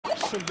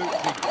Absolutely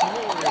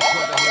glorious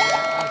weather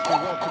here as we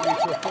welcome you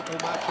to a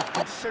football match of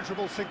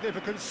considerable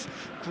significance,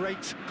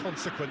 great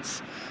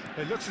consequence.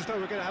 It looks as though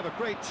we're going to have a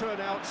great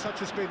turnout, such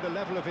has been the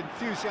level of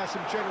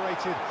enthusiasm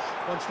generated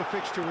once the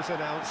fixture was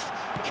announced.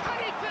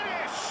 Can he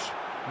finish?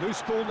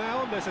 Loose ball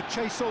now, and there's a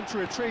chase on to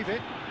retrieve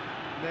it.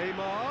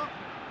 Neymar.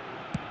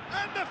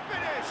 And the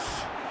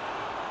finish!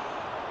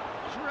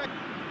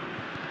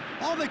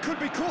 Oh, they could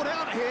be caught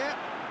out here.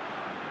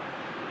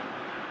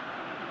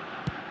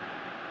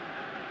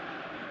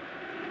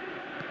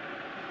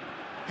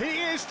 He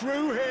is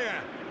through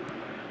here.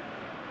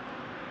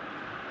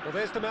 Well,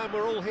 there's the man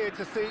we're all here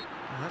to see.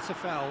 And that's a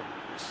foul.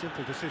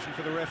 Simple decision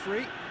for the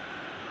referee.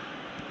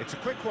 It's a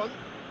quick one.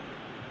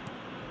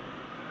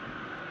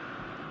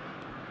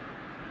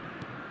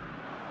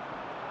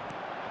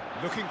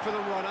 Looking for the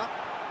runner.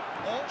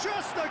 Oh,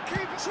 just the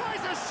keeper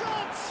tries a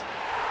shot!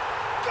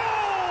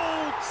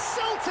 Goal!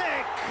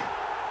 Celtic!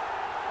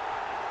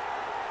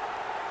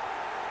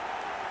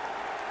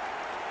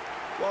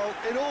 Well,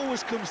 it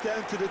always comes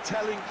down to the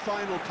telling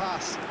final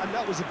pass, and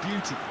that was a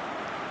beauty.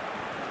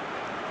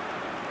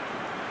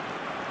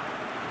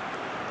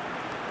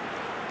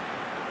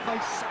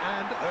 Nice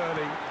and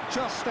early,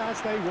 just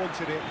as they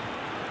wanted it.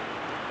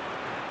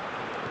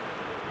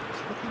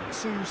 He's looking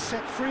to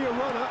set free a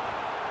runner.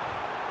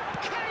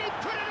 Can he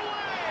put it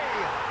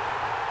away?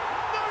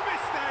 No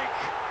mistake!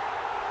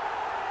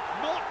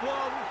 Not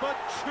one, but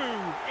two.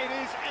 It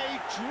is a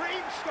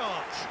dream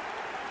start.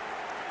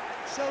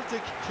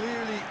 Celtic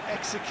clearly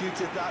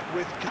executed that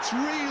with... It's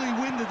really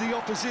winded the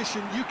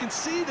opposition. You can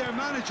see their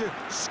manager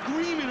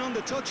screaming on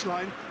the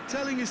touchline,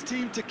 telling his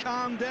team to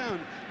calm down.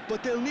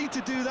 But they'll need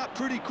to do that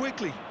pretty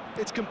quickly.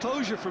 It's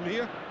composure from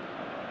here.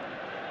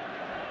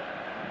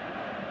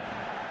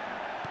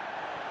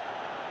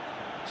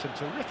 Some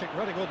terrific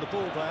running on the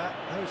ball there.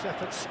 Those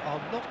efforts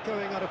are not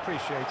going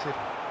unappreciated.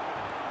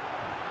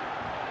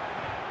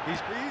 He's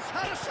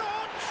had a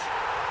shot!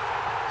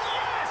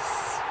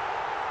 Yes!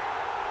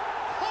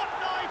 Hot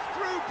knife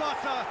through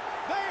butter.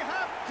 They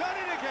have done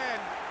it again.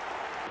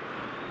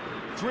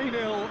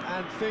 3-0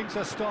 and things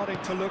are starting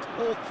to look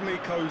awfully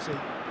cosy.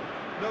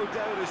 No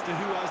doubt as to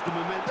who has the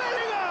momentum.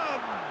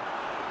 Bellingham!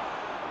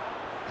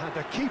 And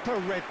the keeper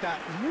read that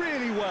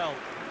really well.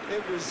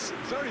 It was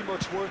very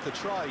much worth a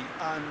try,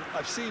 and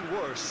I've seen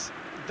worse.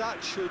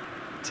 That should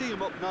tee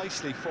him up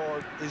nicely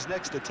for his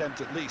next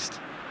attempt at least.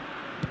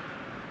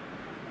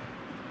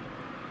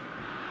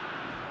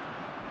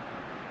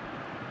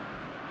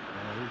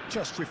 He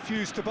just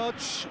refused to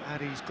budge,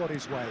 and he's got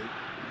his way.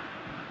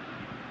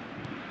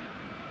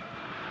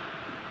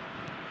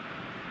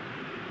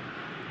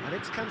 And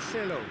it's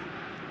Cancelo.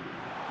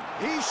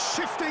 He's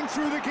shifting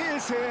through the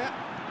gears here.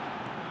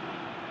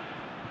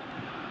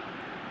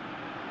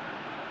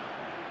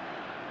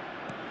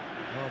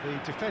 Well, the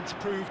defence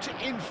proved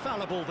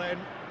infallible then,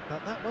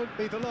 but that won't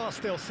be the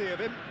last they'll see of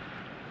him.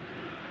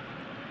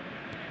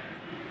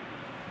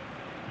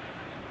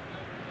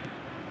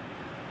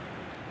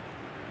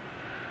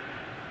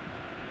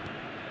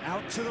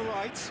 Out to the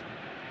right.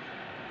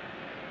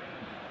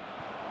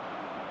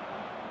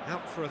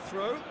 Out for a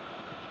throw.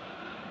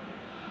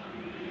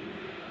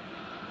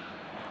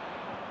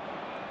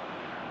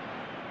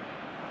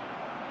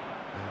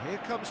 And here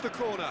comes the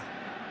corner.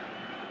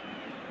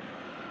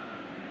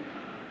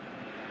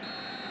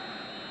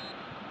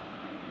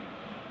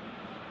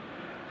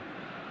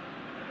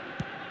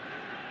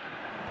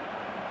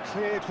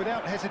 Cleared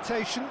without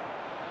hesitation.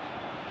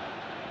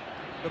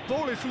 The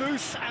ball is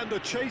loose and the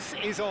chase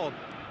is on.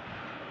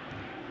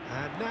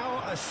 And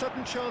now a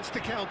sudden chance to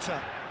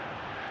counter.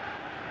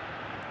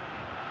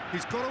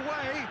 He's got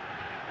away.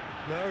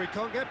 No, he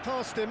can't get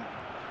past him.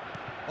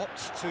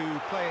 Opts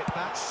to play it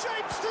back.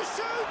 Shapes to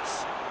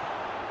shoot!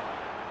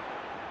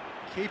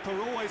 Keeper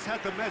always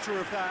had the measure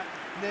of that.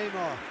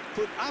 Neymar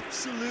put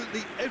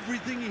absolutely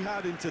everything he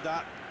had into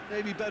that.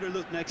 Maybe better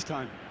look next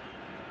time.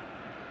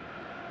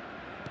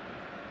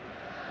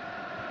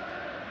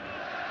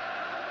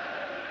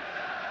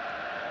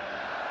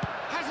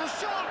 Has a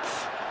shot!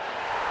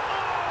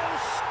 Oh,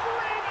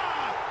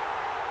 screamer!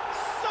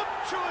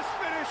 Sumptuous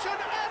finish,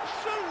 an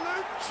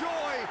absolute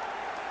joy!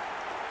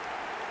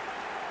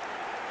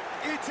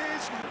 It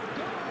is...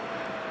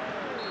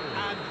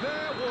 And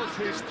there was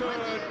his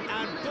third,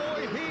 and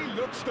boy, he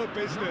looks the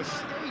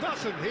business,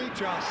 doesn't he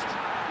just?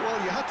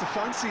 Well, you had to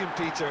fancy him,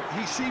 Peter.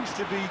 He seems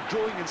to be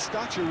growing in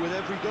stature with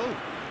every goal.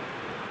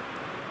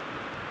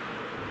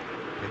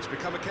 It's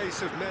become a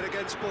case of men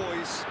against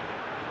boys.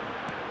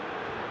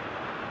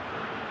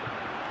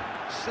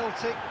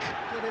 Celtic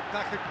get it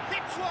back and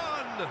hits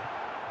one!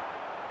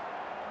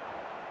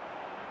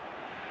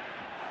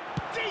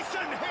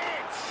 Decent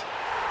hit!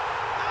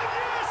 And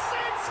yes,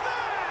 it's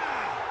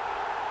there!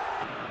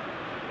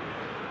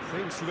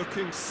 Things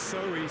looking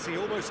so easy,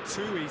 almost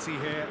too easy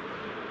here.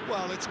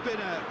 Well, it's been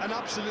an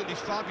absolutely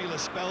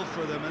fabulous spell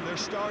for them, and they're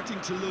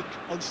starting to look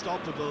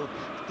unstoppable.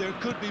 There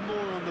could be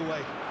more on the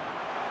way.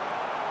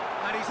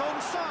 And he's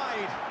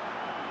onside!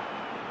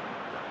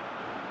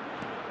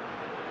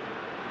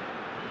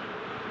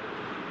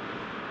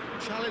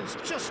 Challenge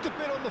just a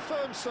bit on the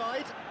firm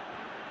side.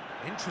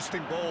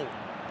 Interesting ball.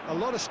 A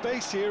lot of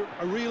space here,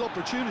 a real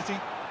opportunity.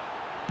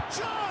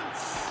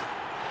 Chance!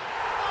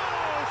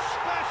 Oh,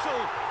 special!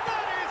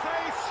 That is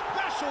a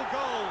special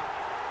goal!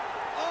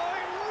 Oh,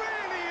 it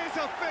really is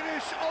a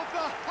finish of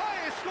the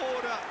highest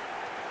order.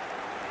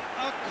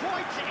 A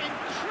quite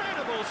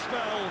incredible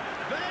spell.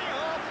 They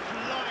are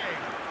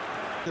flying.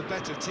 The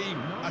better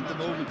team at the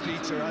moment,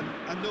 Peter,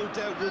 and no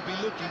doubt will be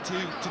looking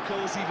to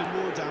cause even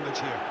more damage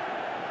here.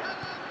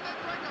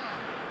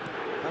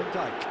 Van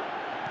Dijk.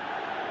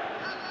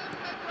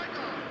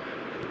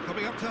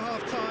 Coming up to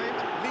half-time,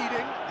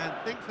 leading, and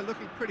things are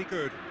looking pretty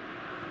good.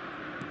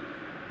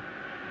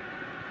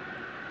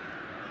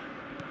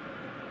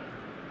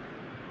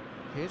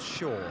 Here's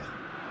Shaw.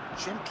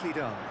 Gently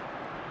done.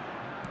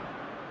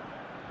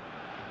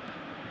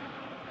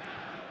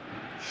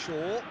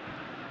 Shaw.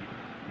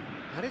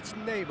 And it's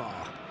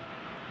Neymar.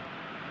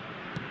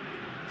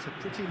 It's a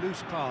pretty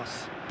loose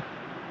pass.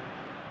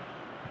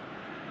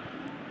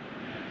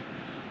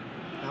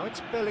 Now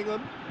it's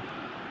Bellingham.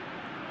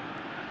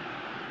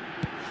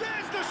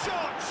 There's the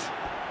shot!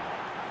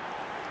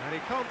 And he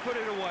can't put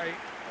it away.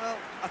 Well,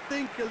 I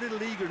think a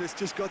little eagerness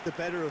just got the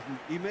better of him.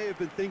 He may have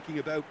been thinking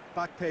about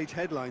back-page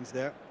headlines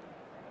there.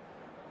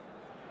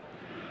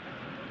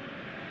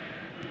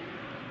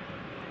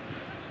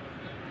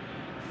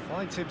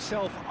 Finds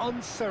himself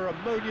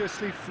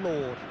unceremoniously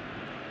floored.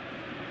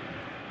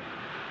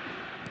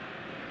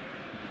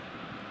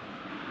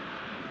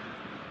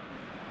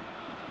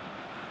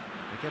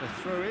 They get a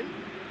throw in.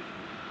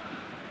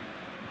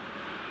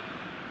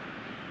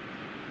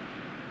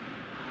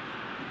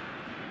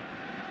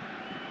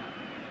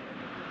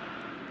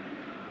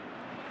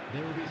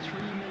 There will be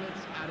 3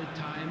 minutes added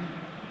time.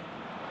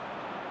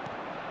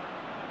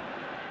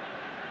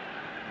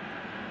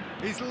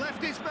 He's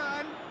left his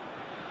man.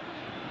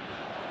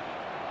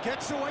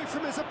 Gets away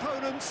from his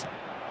opponents.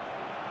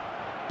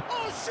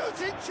 Oh,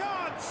 shooting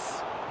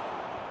chance!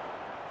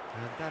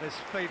 And that has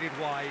faded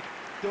wide.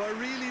 Do I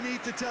really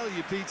need to tell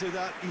you, Peter,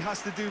 that he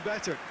has to do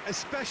better,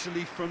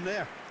 especially from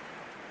there?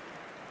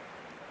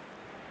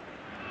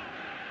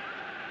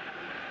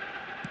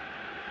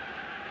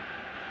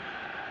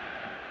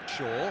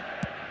 Shaw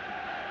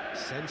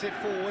sends it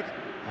forward.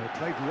 Oh,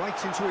 played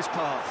right into his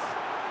path.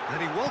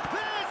 And he will.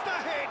 There's the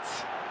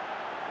hit!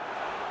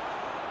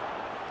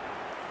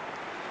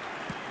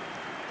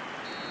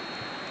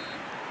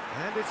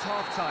 And it's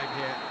half-time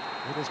here.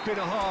 It has been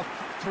a half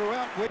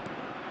throughout.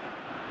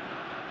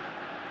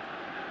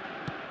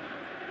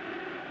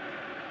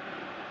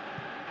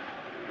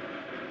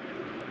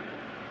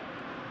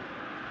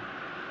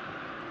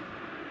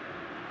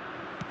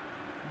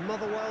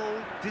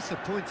 Motherwell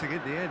disappointing in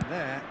the end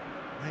there.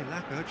 They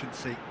lack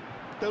urgency.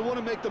 They'll want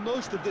to make the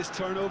most of this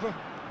turnover.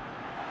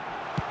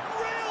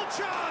 Real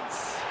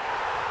chance!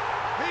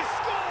 He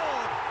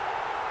scored!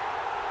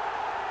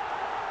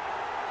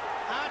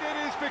 And it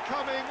is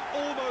becoming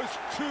almost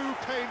too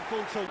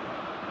painful to...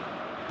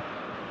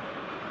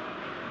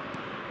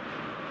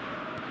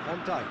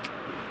 Van Dijk.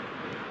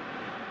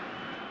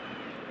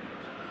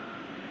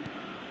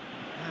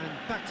 And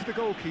back to the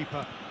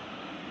goalkeeper.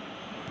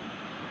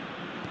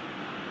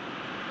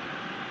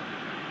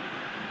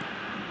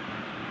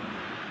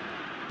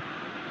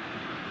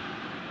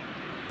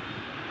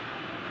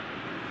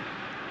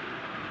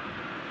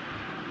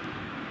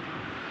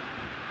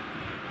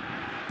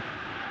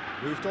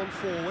 Moved on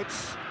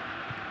forwards.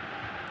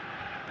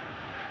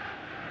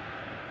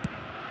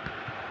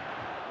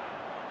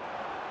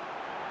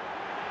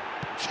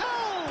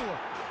 Goal!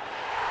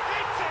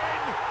 It's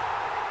in!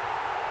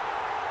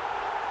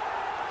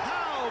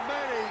 How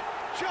many?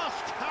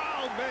 Just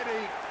how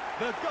many?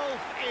 The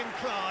golf in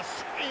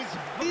class is...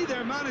 See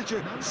their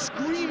manager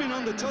screaming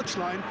on the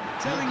touchline,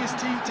 telling his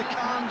team to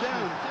calm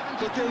down.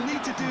 But they'll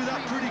need to do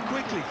that pretty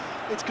quickly.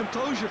 It's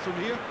composure from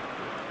here.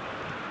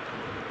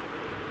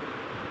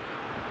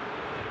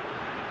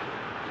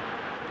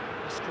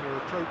 Muscular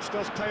approach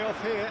does pay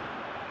off here.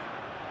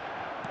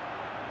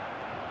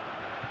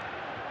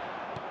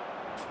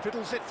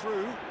 Fiddles it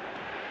through.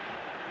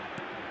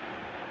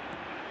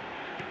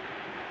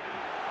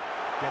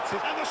 Gets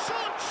it. And the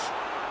shot!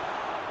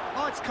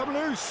 Oh, it's come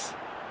loose.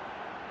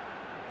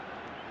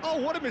 Oh,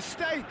 what a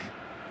mistake.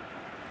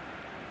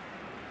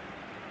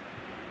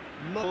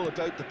 All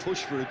about the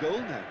push for a goal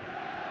now.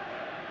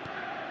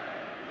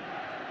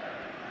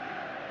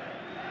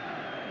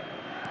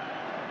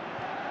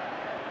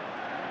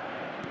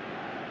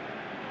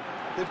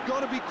 They've got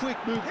to be quick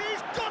moving.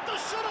 He's got the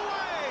shot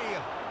away!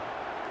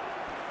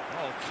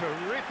 Oh,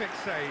 terrific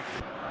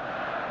save.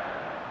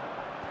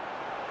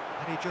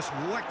 And he just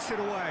whacks it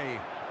away.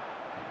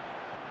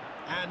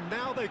 And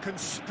now they can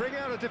spring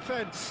out of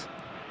defence.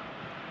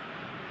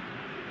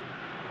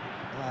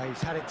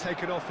 He's had it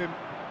taken off him.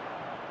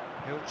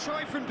 He'll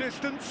try from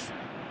distance.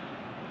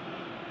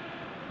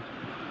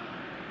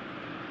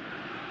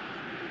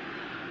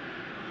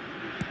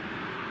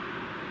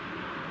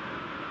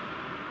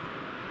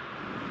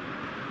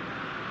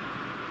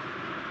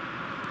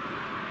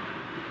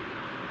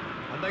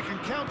 And they can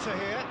counter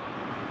here.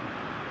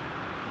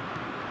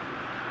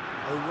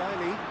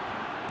 O'Reilly.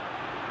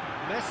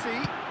 Messi.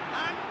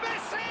 And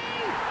Messi!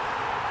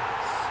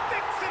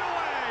 Sticks it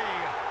away!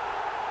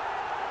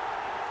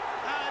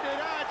 And it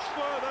adds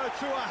further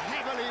to a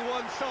heavily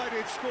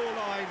one-sided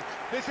scoreline.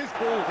 This is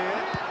ball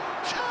here.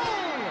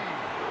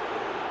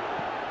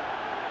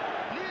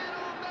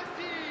 Lionel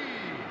Messi!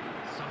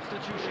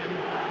 Substitution.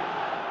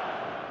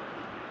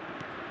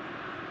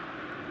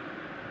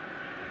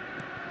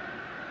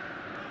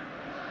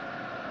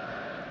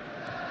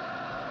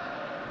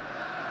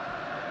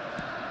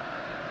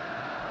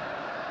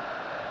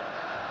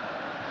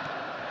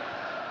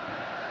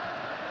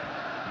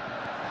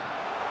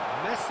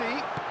 Messi,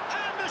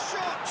 and the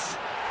shot!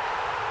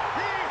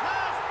 He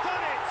has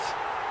done it!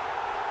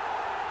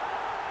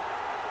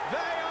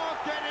 They are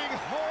getting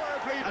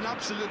horribly... An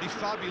absolutely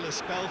fabulous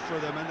spell for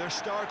them, and they're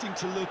starting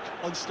to look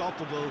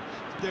unstoppable.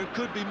 There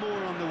could be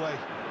more on the way.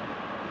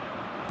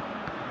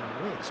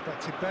 We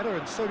expected better,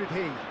 and so did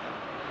he.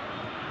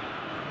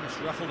 He's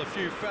ruffled a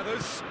few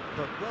feathers,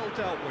 but well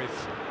dealt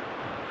with.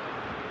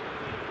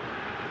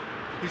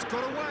 He's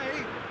got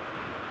away.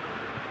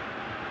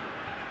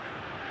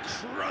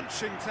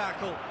 Crunching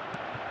tackle.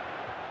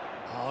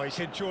 Oh, he's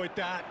enjoyed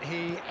that.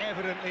 He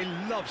evidently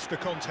loves the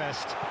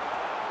contest.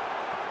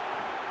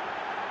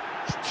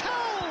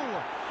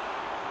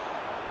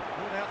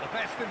 Brought out the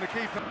best in the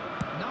keeper.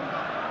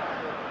 Number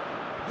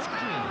 14.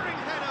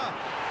 Towering header.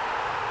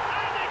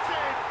 And it's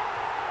in.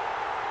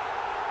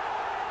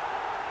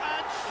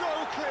 And so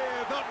clear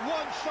that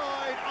one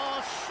side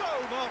are so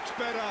much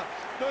better.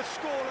 The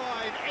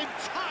scoreline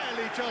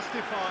entirely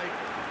justified.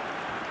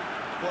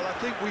 Well, I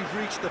think we've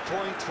reached the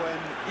point when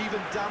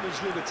even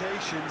damage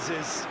limitations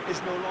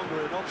is no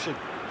longer an option.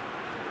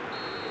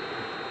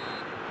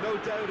 No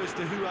doubt as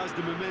to who has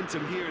the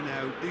momentum here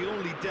now. The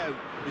only doubt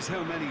is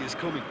how many is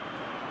coming.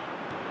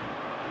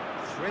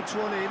 Threads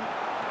one in.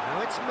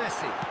 Now it's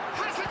Messi.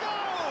 Has a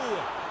go!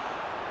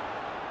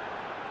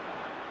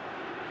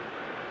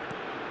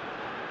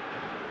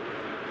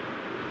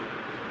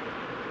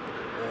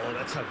 Oh,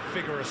 that's a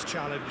vigorous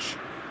challenge.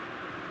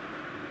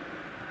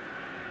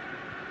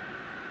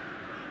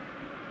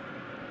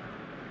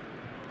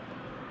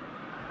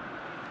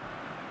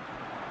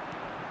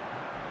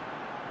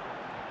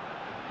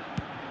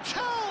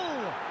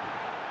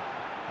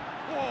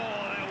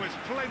 Oh, there was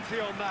plenty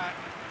on that.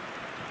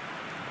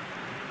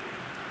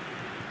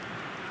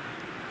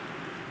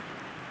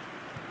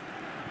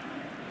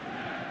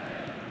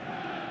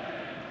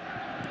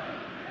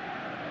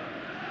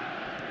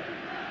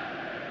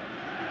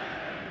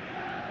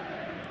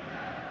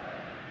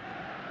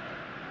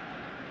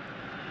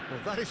 Well,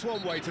 that is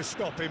one way to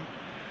stop him.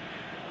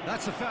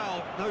 That's a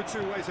foul, no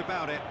two ways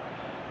about it.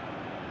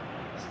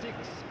 6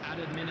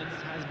 added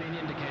minutes has been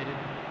indicated.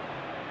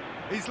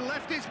 He's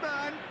left his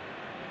man.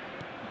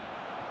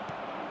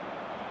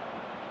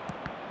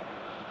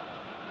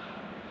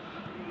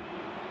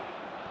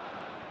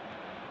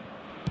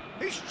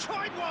 He's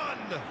tried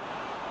one!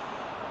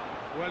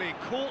 Well, he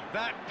caught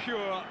that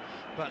pure,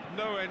 but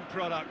no end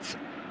product.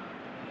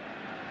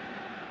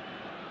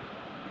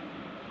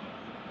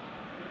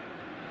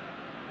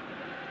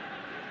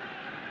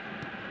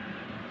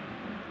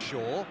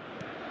 Sure.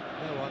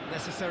 No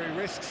unnecessary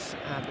risks,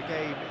 and the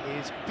game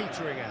is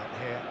petering out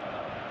here.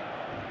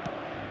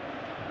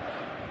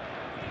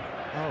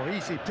 Oh,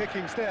 easy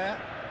pickings there.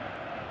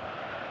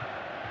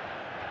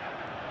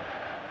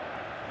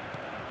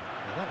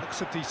 Well, that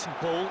looks a decent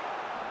ball.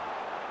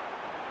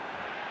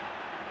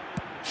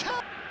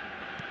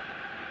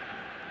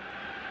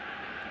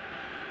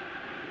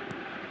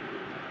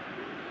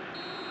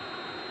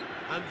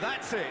 And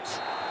that's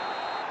it.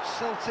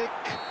 Celtic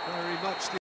very much the